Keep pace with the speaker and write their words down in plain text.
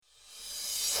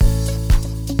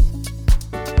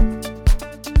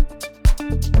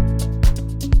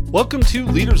Welcome to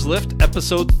Leaders Lift,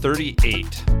 episode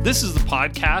 38. This is the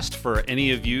podcast for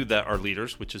any of you that are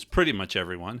leaders, which is pretty much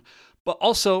everyone, but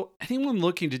also anyone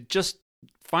looking to just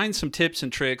find some tips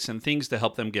and tricks and things to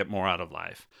help them get more out of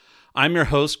life. I'm your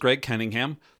host, Greg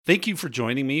Cunningham. Thank you for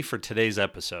joining me for today's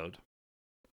episode.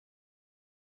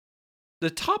 The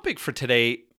topic for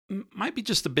today might be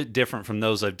just a bit different from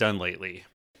those I've done lately,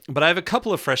 but I have a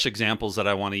couple of fresh examples that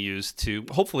I want to use to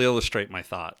hopefully illustrate my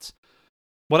thoughts.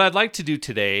 What I'd like to do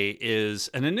today is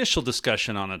an initial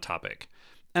discussion on a topic.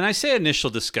 And I say initial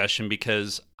discussion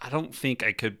because I don't think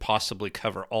I could possibly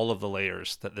cover all of the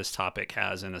layers that this topic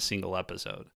has in a single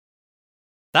episode.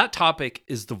 That topic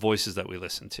is the voices that we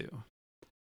listen to.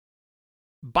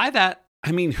 By that,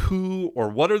 I mean who or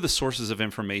what are the sources of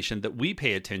information that we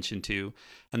pay attention to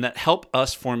and that help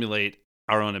us formulate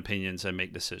our own opinions and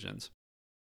make decisions.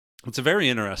 It's a very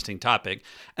interesting topic,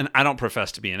 and I don't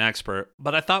profess to be an expert,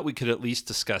 but I thought we could at least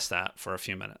discuss that for a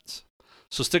few minutes.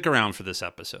 So stick around for this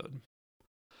episode.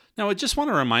 Now, I just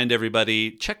want to remind everybody,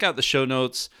 check out the show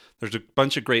notes. There's a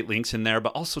bunch of great links in there,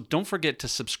 but also don't forget to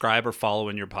subscribe or follow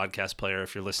in your podcast player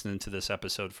if you're listening to this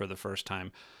episode for the first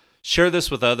time. Share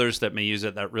this with others that may use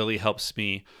it. That really helps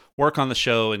me work on the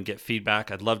show and get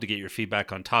feedback. I'd love to get your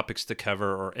feedback on topics to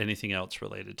cover or anything else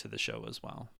related to the show as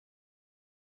well.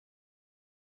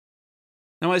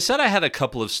 Now, I said I had a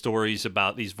couple of stories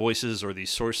about these voices or these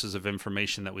sources of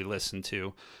information that we listen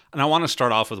to, and I want to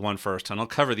start off with one first, and I'll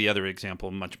cover the other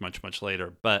example much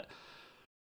later. But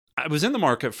I was in the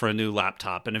market for a new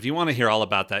laptop, and if you want to hear all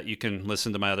about that, you can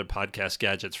listen to my other podcast,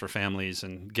 Gadgets for Families,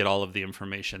 and get all of the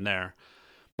information there.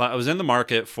 But I was in the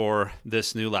market for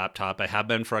this new laptop. I have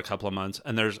been for a couple of months,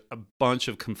 and there's a bunch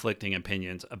of conflicting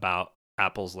opinions about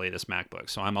Apple's latest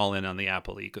MacBook, so I'm all in on the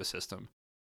Apple ecosystem.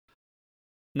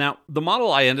 Now, the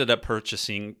model I ended up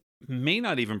purchasing may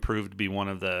not even prove to be one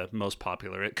of the most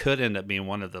popular. It could end up being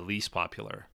one of the least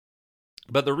popular.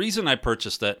 But the reason I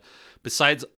purchased it,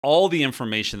 besides all the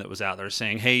information that was out there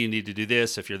saying, hey, you need to do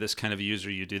this. If you're this kind of a user,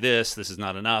 you do this. This is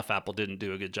not enough. Apple didn't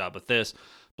do a good job with this,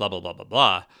 blah, blah, blah, blah,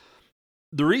 blah.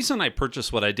 The reason I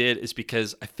purchased what I did is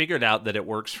because I figured out that it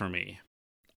works for me.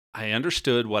 I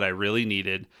understood what I really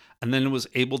needed and then was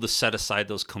able to set aside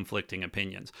those conflicting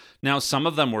opinions. Now, some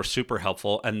of them were super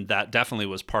helpful, and that definitely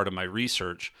was part of my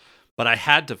research, but I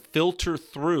had to filter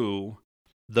through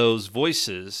those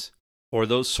voices or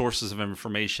those sources of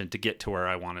information to get to where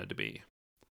I wanted to be.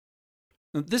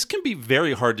 Now, this can be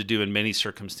very hard to do in many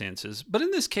circumstances, but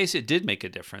in this case, it did make a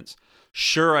difference.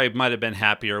 Sure, I might have been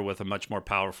happier with a much more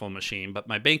powerful machine, but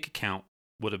my bank account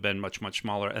would have been much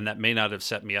smaller, and that may not have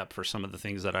set me up for some of the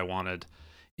things that I wanted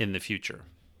in the future.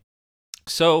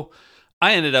 So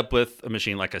I ended up with a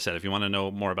machine, like I said. If you want to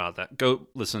know more about that, go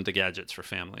listen to Gadgets for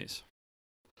Families.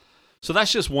 So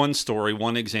that's just one story,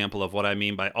 one example of what I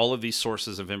mean by all of these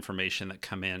sources of information that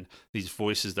come in, these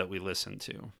voices that we listen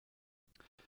to.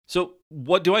 So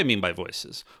what do I mean by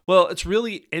voices? Well, it's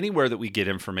really anywhere that we get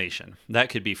information. That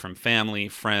could be from family,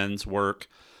 friends, work.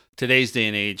 Today's day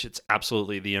and age, it's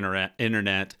absolutely the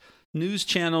internet. News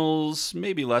channels,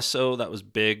 maybe less so. That was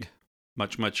big,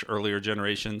 much earlier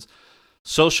generations.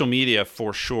 Social media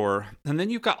for sure. And then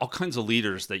you've got all kinds of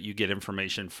leaders that you get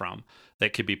information from.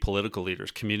 That could be political leaders,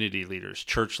 community leaders,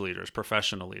 church leaders,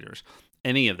 professional leaders,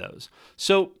 any of those.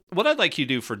 So what I'd like you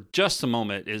to do for just a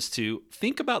moment is to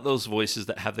think about those voices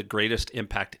that have the greatest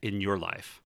impact in your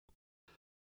life.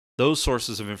 Those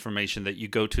sources of information that you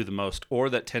go to the most or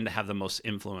that tend to have the most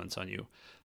influence on you.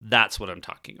 That's what I'm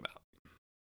talking about.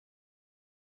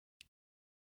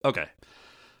 Okay.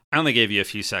 I only gave you a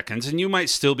few seconds, and you might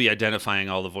still be identifying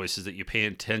all the voices that you pay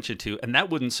attention to, and that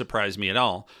wouldn't surprise me at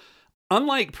all.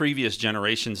 Unlike previous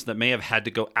generations that may have had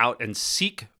to go out and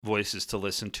seek voices to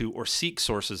listen to or seek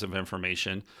sources of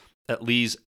information, at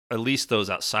least those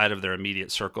outside of their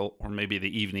immediate circle or maybe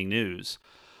the evening news,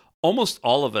 almost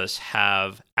all of us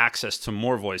have access to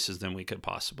more voices than we could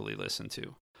possibly listen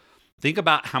to. Think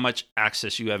about how much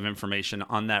access you have information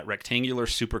on that rectangular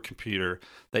supercomputer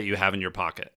that you have in your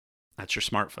pocket. That's your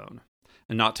smartphone,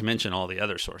 and not to mention all the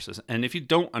other sources. And if you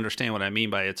don't understand what I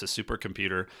mean by it's a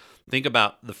supercomputer, think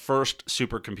about the first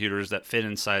supercomputers that fit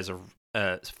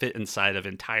inside of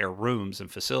entire rooms and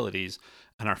facilities,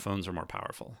 and our phones are more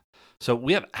powerful. So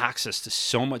we have access to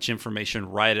so much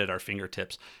information right at our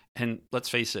fingertips, and let's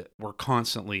face it, we're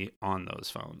constantly on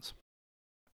those phones.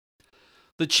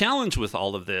 The challenge with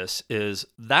all of this is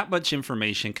that much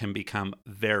information can become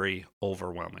very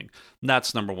overwhelming.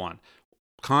 That's number one.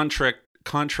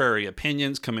 Contrary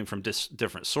opinions coming from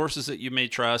different sources that you may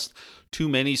trust, too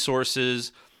many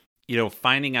sources,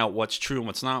 finding out what's true and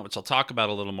what's not, which I'll talk about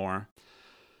a little more.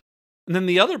 And then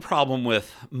the other problem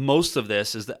with most of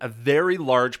this is that a very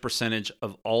large percentage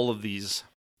of all of these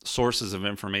sources of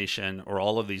information or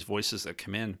all of these voices that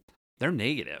come in, they're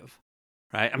negative,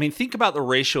 right? I mean, think about the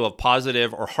ratio of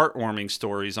positive or heartwarming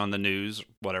stories on the news,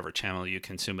 whatever channel you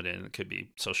consume it in. It could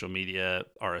be social media,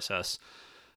 RSS,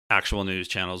 actual news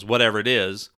channels, whatever it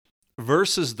is,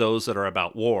 versus those that are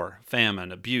about war,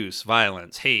 famine, abuse,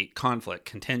 violence, hate, conflict,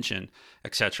 contention,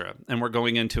 etc. And we're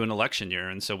going into an election year,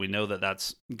 and so we know that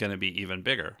that's going to be even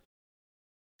bigger.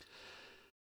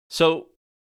 So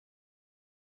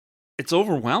it's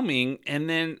overwhelming, and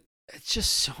then it's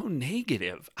just so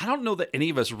negative. I don't know that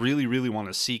any of us really, really want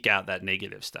to seek out that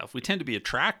negative stuff. We tend to be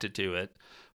attracted to it,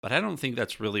 but I don't think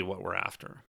that's really what we're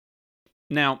after.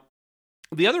 Now,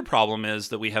 the other problem is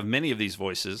that we have many of these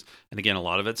voices, and again, a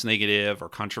lot of it's negative or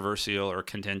controversial or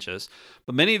contentious,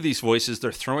 but many of these voices,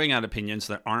 they're throwing out opinions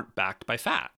that aren't backed by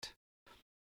fact.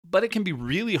 But it can be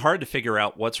really hard to figure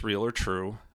out what's real or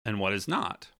true and what is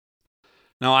not.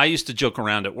 Now, I used to joke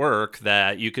around at work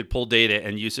that you could pull data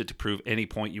and use it to prove any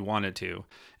point you wanted to,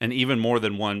 and even more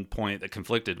than one point that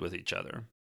conflicted with each other.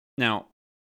 Now,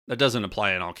 that doesn't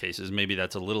apply in all cases. Maybe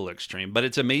that's a little extreme, but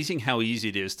it's amazing how easy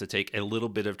it is to take a little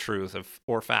bit of truth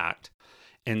or fact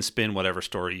and spin whatever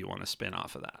story you want to spin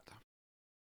off of that.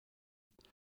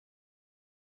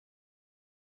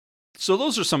 So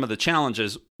those are some of the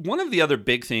challenges. One of the other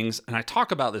big things, and I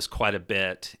talk about this quite a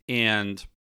bit, and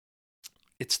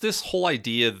it's this whole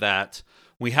idea that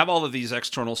we have all of these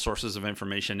external sources of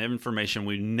information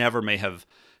we never may have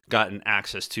gotten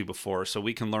access to before. So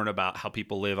we can learn about how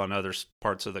people live on other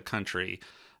parts of the country,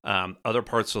 other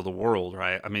parts of the world,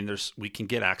 right? I mean, we can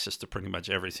get access to pretty much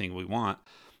everything we want.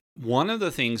 One of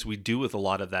the things we do with a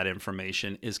lot of that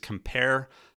information is compare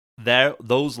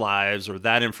those lives or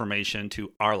that information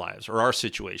to our lives or our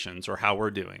situations or how we're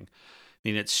doing. I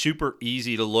mean, it's super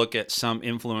easy to look at some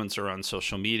influencer on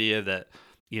social media that,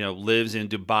 lives in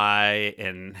Dubai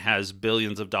and has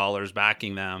billions of dollars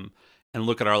backing them, and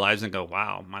look at our lives and go,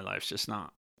 wow, my life's just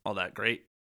not all that great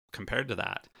compared to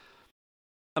that.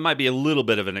 That might be a little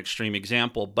bit of an extreme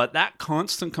example, but that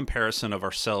constant comparison of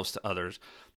ourselves to others,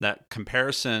 that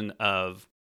comparison of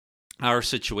our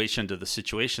situation to the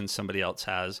situation somebody else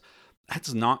has,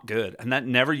 that's not good. And that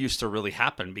never used to really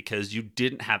happen because you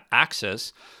didn't have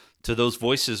access to those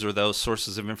voices or those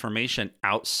sources of information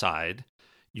outside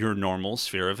your normal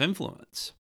sphere of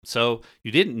influence. So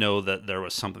you didn't know that there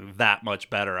was something that much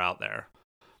better out there.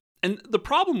 And the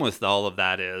problem with all of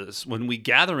that is when we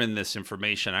gather in this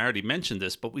information, I already mentioned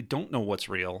this, but we don't know what's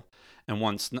real and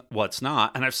what's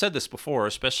not. And I've said this before,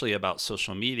 especially about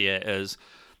social media, is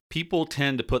people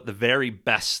tend to put the very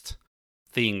best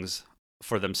things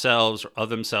for themselves or of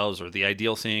themselves or the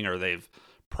ideal thing, or they've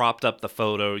propped up the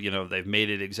photo, they've made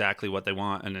it exactly what they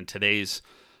want. And in today's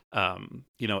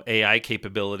AI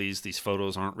capabilities, these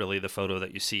photos aren't really the photo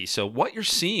that you see. So what you're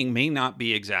seeing may not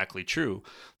be exactly true.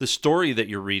 The story that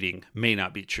you're reading may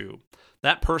not be true.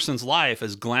 That person's life,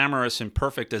 as glamorous and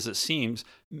perfect as it seems,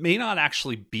 may not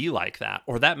actually be like that,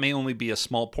 or that may only be a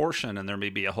small portion and there may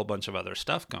be a whole bunch of other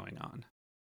stuff going on.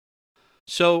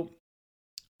 So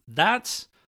that's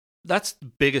the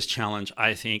biggest challenge,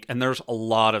 I think. And there's a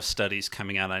lot of studies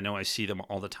coming out. I know I see them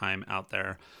all the time out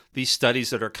there. These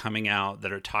studies that are coming out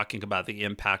that are talking about the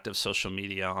impact of social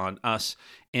media on us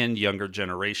and younger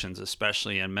generations,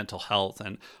 especially in mental health.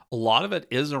 And a lot of it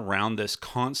is around this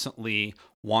constantly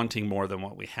wanting more than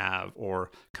what we have,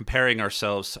 or comparing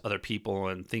ourselves to other people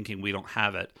and thinking we don't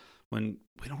have it when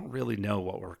we don't really know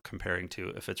what we're comparing to,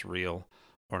 if it's real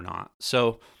or not.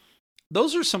 So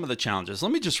those are some of the challenges.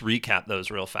 Let me just recap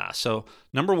those real fast. So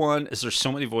number one is there's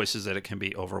so many voices that it can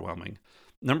be overwhelming.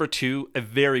 Number two, a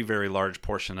very, very large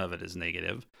portion of it is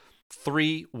negative.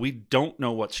 3, we don't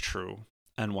know what's true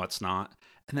and what's not.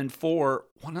 And then 4,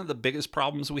 one of the biggest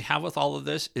problems we have with all of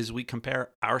this is we compare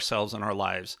ourselves and our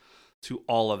lives to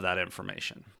all of that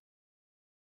information.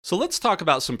 So let's talk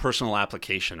about some personal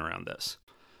application around this.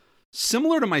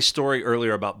 Similar to my story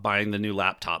earlier about buying the new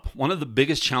laptop, one of the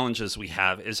biggest challenges we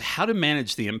have is how to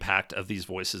manage the impact of these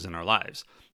voices in our lives.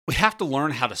 We have to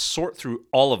learn how to sort through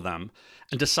all of them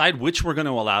and decide which we're going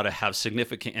to allow to have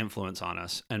significant influence on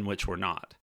us and which we're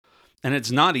not. And it's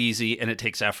not easy, and it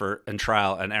takes effort and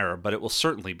trial and error, but it will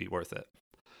certainly be worth it.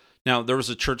 Now, there was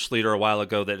a church leader a while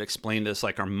ago that explained this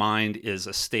like our mind is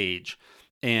a stage,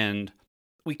 and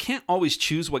we can't always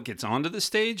choose what gets onto the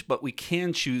stage, but we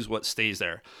can choose what stays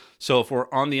there. So if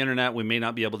we're on the internet, we may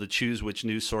not be able to choose which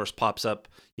news source pops up,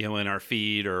 in our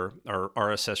feed or our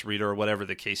RSS reader or whatever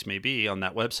the case may be on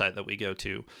that website that we go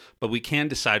to. But we can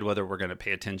decide whether we're going to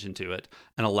pay attention to it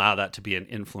and allow that to be an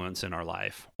influence in our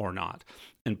life or not.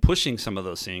 And pushing some of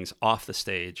those things off the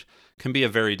stage can be a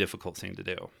very difficult thing to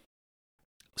do.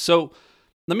 So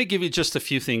let me give you just a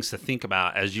few things to think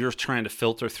about as you're trying to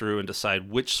filter through and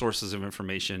decide which sources of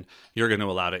information you're going to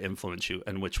allow to influence you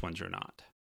and which ones you're not.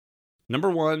 Number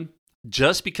one,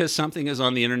 just because something is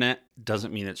on the internet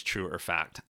doesn't mean it's true or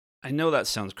fact. I know that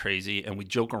sounds crazy, and we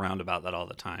joke around about that all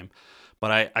the time,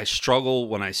 but I struggle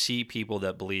when I see people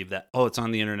that believe that, oh, it's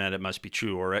on the internet, it must be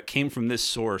true, or it came from this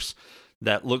source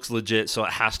that looks legit, so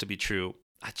it has to be true.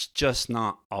 That's just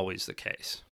not always the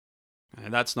case.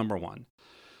 And that's number one.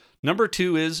 Number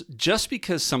two is just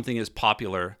because something is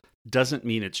popular doesn't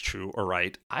mean it's true or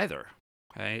right either.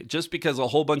 Okay? Just because a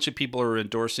whole bunch of people are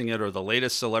endorsing it or the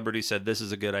latest celebrity said this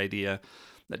is a good idea,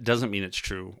 that doesn't mean it's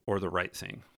true or the right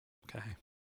thing. Okay.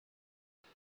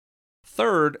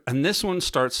 Third, and this one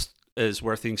is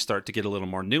where things start to get a little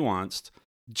more nuanced.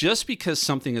 Just because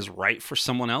something is right for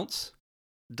someone else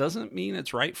doesn't mean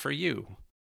it's right for you.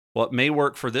 What may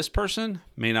work for this person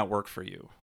may not work for you.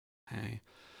 Okay.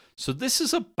 So this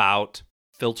is about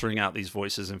filtering out these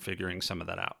voices and figuring some of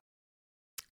that out.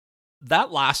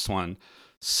 That last one,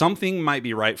 something might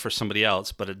be right for somebody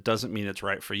else, but it doesn't mean it's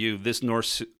right for you. This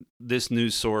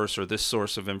news source or this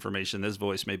source of information, this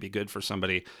voice may be good for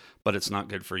somebody, but it's not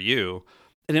good for you.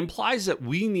 It implies that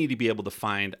we need to be able to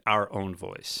find our own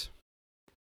voice.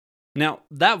 Now,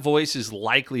 that voice is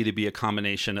likely to be a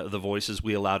combination of the voices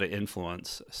we allow to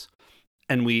influence us.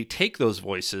 And we take those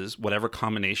voices, whatever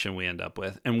combination we end up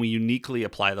with, and we uniquely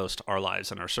apply those to our lives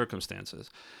and our circumstances.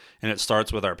 And it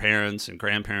starts with our parents and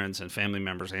grandparents and family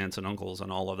members, aunts and uncles,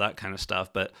 and all of that kind of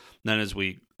stuff. But then as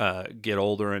we get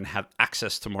older and have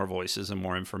access to more voices and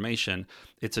more information,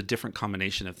 it's a different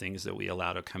combination of things that we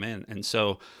allow to come in. And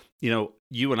so,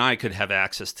 you and I could have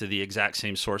access to the exact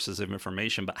same sources of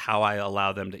information, but how I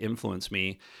allow them to influence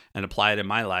me and apply it in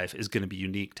my life is going to be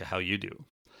unique to how you do.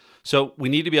 So we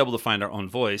need to be able to find our own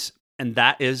voice, and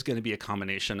that is going to be a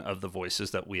combination of the voices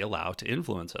that we allow to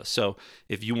influence us. So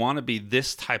if you want to be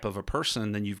this type of a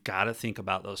person, then you've got to think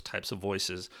about those types of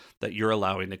voices that you're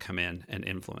allowing to come in and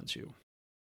influence you.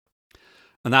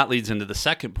 And that leads into the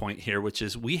second point here, which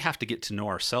is we have to get to know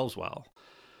ourselves well.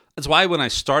 That's why when I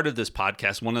started this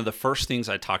podcast, one of the first things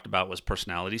I talked about was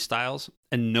personality styles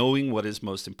and knowing what is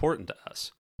most important to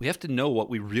us. We have to know what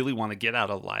we really want to get out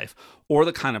of life or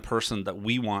the kind of person that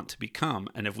we want to become.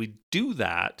 And if we do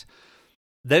that,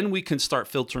 then we can start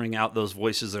filtering out those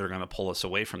voices that are going to pull us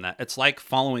away from that. It's like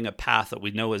following a path that we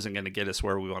know isn't going to get us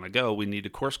where we want to go. We need to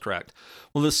course correct.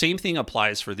 Well, the same thing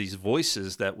applies for these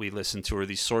voices that we listen to or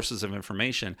these sources of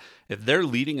information. If they're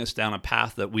leading us down a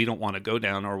path that we don't want to go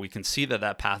down, or we can see that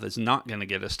that path is not going to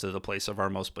get us to the place of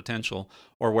our most potential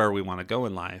or where we want to go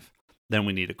in life, then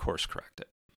we need to course correct it.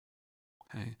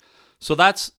 Okay. So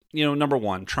that's, number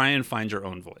one, try and find your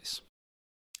own voice.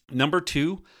 Number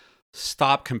two,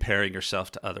 stop comparing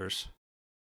yourself to others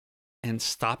and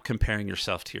stop comparing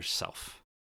yourself to yourself.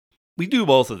 We do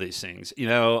both of these things.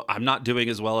 I'm not doing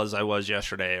as well as I was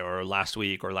yesterday or last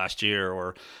week or last year,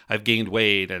 or I've gained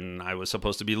weight and I was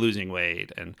supposed to be losing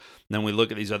weight. And then we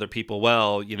look at these other people,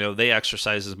 they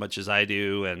exercise as much as I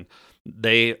do and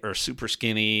they are super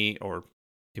skinny, or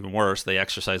even worse, they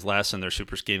exercise less and they're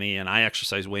super skinny, and I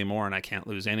exercise way more and I can't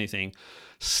lose anything.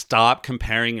 Stop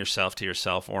comparing yourself to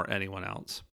yourself or anyone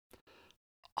else.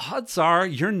 Odds are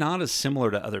you're not as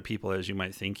similar to other people as you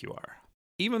might think you are.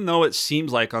 Even though it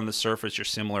seems like on the surface you're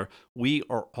similar, we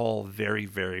are all very,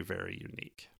 very, very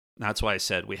unique. That's why I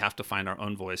said we have to find our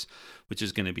own voice, which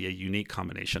is going to be a unique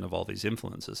combination of all these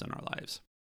influences in our lives.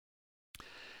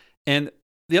 And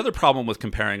the other problem with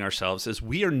comparing ourselves is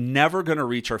we are never going to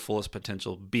reach our fullest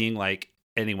potential being like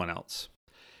anyone else.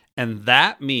 And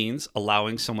that means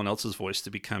allowing someone else's voice to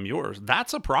become yours.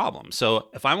 That's a problem. So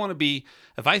if I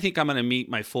think I'm going to meet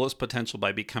my fullest potential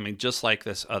by becoming just like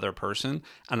this other person,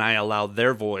 and I allow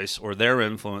their voice or their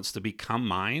influence to become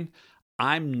mine,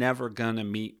 I'm never going to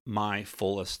meet my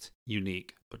fullest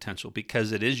unique potential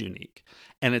because it is unique.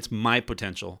 And it's my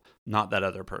potential, not that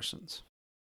other person's.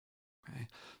 Okay?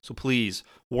 So please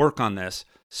work on this.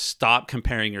 Stop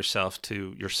comparing yourself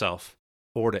to yourself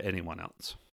or to anyone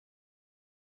else.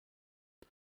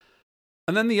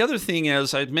 And then the other thing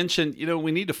is, I'd mentioned,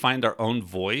 we need to find our own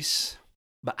voice,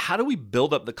 but how do we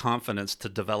build up the confidence to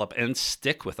develop and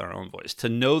stick with our own voice, to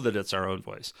know that it's our own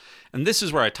voice? And this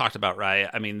is where I talked about, right?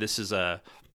 I mean, this is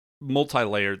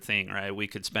multi-layered thing, right? We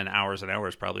could spend hours and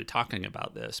hours probably talking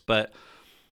about this, but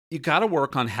you got to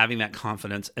work on having that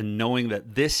confidence and knowing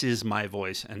that this is my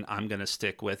voice and I'm going to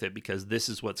stick with it because this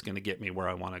is what's going to get me where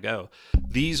I want to go.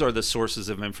 These are the sources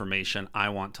of information I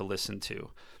want to listen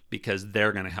to because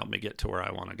they're going to help me get to where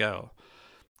I want to go.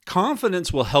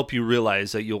 Confidence will help you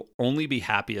realize that you'll only be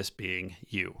happiest being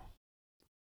you,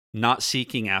 not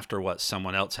seeking after what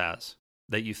someone else has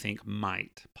that you think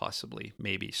might possibly,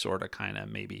 maybe, sort of, kind of,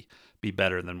 maybe be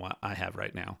better than what I have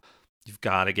right now. You've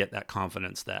got to get that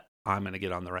confidence that I'm going to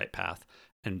get on the right path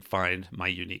and find my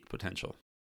unique potential.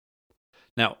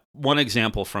 Now, one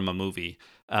example from a movie,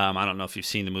 I don't know if you've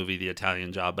seen the movie The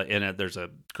Italian Job, but in it, there's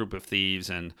a group of thieves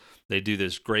and they do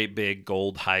this great big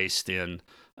gold heist in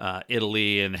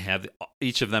Italy, and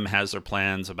each of them has their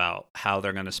plans about how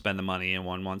they're going to spend the money, and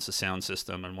one wants a sound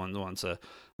system and one wants a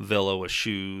villa with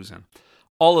shoes and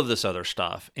all of this other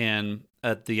stuff. And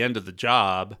at the end of the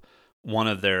job, one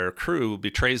of their crew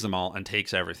betrays them all and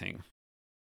takes everything.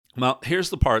 Well,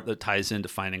 here's the part that ties into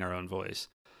finding our own voice.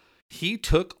 He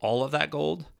took all of that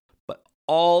gold, but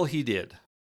all he did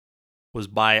was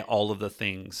buy all of the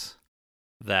things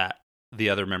that the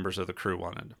other members of the crew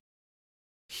wanted.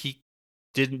 He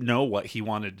didn't know what he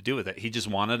wanted to do with it. He just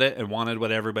wanted it and wanted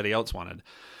what everybody else wanted.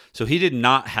 So he did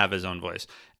not have his own voice.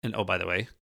 And oh, by the way,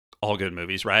 all good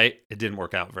movies, right? It didn't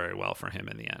work out very well for him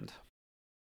in the end.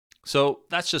 So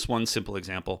that's just one simple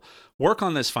example. Work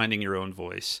on this finding your own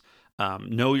voice.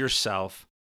 Know yourself.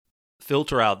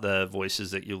 Filter out the voices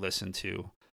that you listen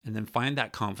to, and then find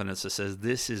that confidence that says,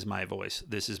 this is my voice,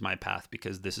 this is my path,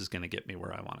 because this is going to get me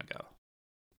where I want to go.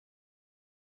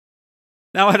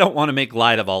 Now, I don't want to make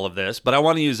light of all of this, but I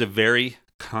want to use a very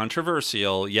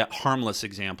controversial yet harmless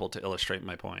example to illustrate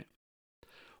my point.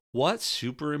 What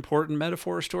super important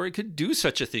metaphor or story could do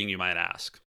such a thing, you might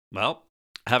ask? Well,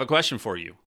 I have a question for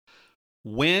you.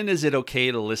 When is it okay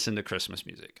to listen to Christmas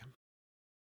music?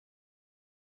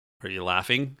 Are you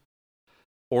laughing?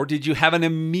 Or did you have an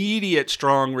immediate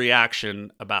strong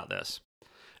reaction about this?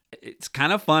 It's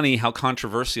kind of funny how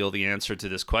controversial the answer to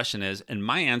this question is, and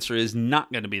my answer is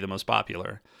not going to be the most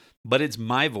popular, but it's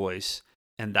my voice,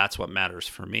 and that's what matters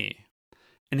for me.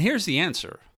 And here's the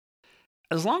answer.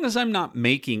 As long as I'm not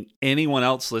making anyone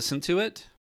else listen to it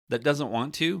that doesn't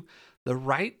want to, the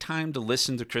right time to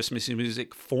listen to Christmas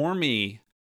music for me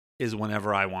is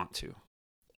whenever I want to,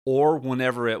 or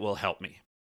whenever it will help me.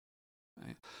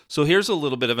 So here's a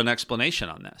little bit of an explanation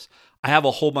on this. I have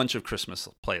a whole bunch of Christmas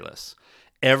playlists.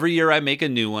 Every year I make a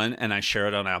new one and I share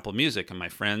it on Apple Music, and my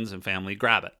friends and family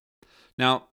grab it.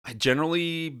 Now, I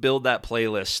generally build that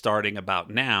playlist starting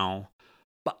about now,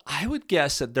 but I would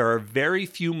guess that there are very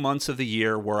few months of the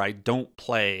year where I don't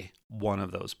play one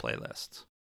of those playlists.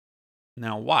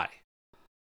 Now, why?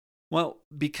 Well,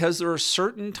 because there are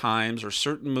certain times or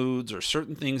certain moods or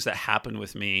certain things that happen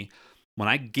with me when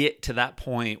I get to that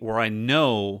point where I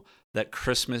know that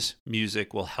Christmas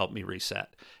music will help me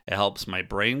reset. It helps my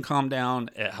brain calm down.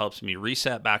 It helps me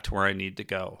reset back to where I need to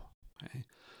go. Okay?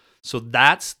 So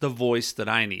that's the voice that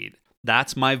I need.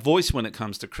 That's my voice when it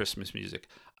comes to Christmas music.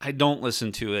 I don't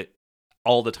listen to it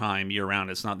all the time, year round.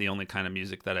 It's not the only kind of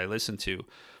music that I listen to,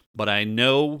 but I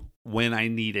know when I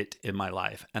need it in my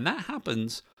life. And that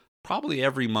happens probably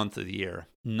every month of the year,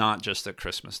 not just at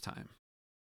Christmas time.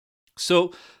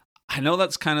 So I know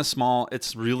that's kind of small.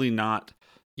 It's really not,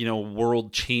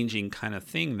 world-changing kind of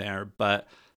thing there, but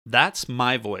that's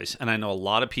my voice. And I know a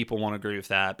lot of people won't agree with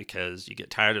that because you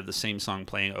get tired of the same song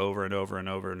playing over and over and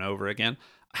over and over again.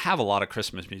 I have a lot of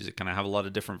Christmas music and I have a lot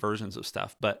of different versions of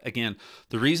stuff. But again,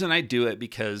 the reason I do it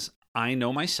because I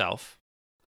know myself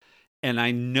and I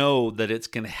know that it's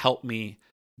going to help me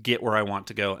get where I want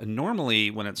to go. And normally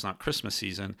when it's not Christmas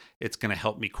season, it's going to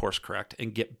help me course correct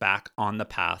and get back on the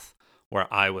path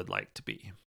where I would like to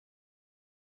be.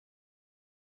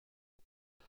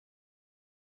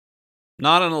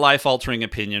 Not a life-altering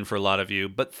opinion for a lot of you,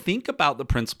 but think about the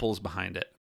principles behind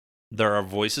it. There are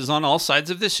voices on all sides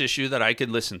of this issue that I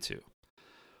could listen to.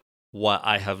 What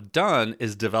I have done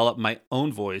is develop my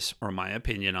own voice or my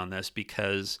opinion on this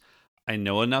because I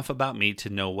know enough about me to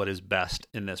know what is best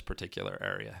in this particular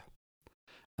area.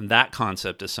 And that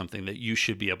concept is something that you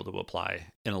should be able to apply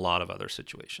in a lot of other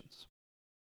situations.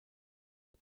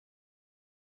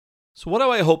 So what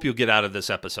do I hope you'll get out of this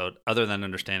episode other than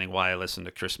understanding why I listen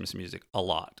to Christmas music a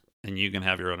lot? And you can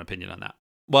have your own opinion on that.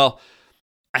 Well,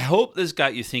 I hope this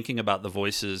got you thinking about the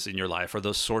voices in your life or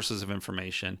those sources of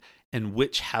information and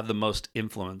which have the most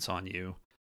influence on you,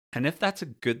 and if that's a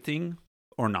good thing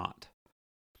or not.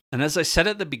 And as I said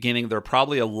at the beginning, there are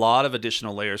probably a lot of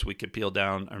additional layers we could peel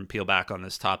down and peel back on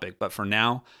this topic, but for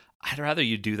now, I'd rather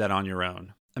you do that on your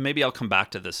own. And maybe I'll come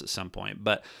back to this at some point,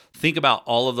 but think about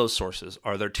all of those sources.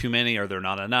 Are there too many? Are there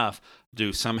not enough?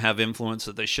 Do some have influence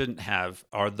that they shouldn't have?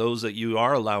 Are those that you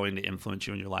are allowing to influence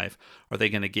you in your life, are they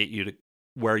going to get you to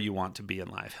where you want to be in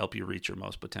life, help you reach your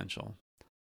most potential?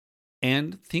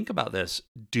 And think about this.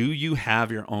 Do you have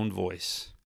your own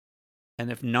voice? And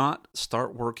if not,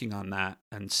 start working on that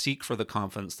and seek for the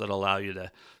confidence that allow you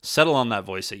to settle on that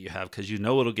voice that you have, because you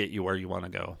know it'll get you where you want to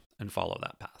go, and follow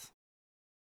that path.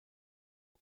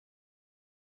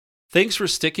 Thanks for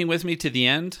sticking with me to the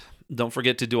end. Don't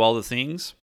forget to do all the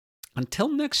things. Until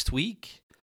next week,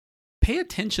 pay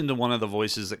attention to one of the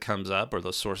voices that comes up, or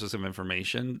the sources of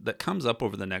information that comes up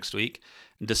over the next week,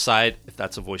 and decide if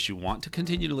that's a voice you want to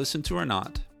continue to listen to or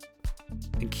not.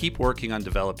 And keep working on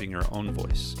developing your own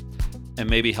voice, and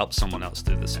maybe help someone else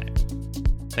do the same.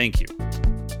 Thank you.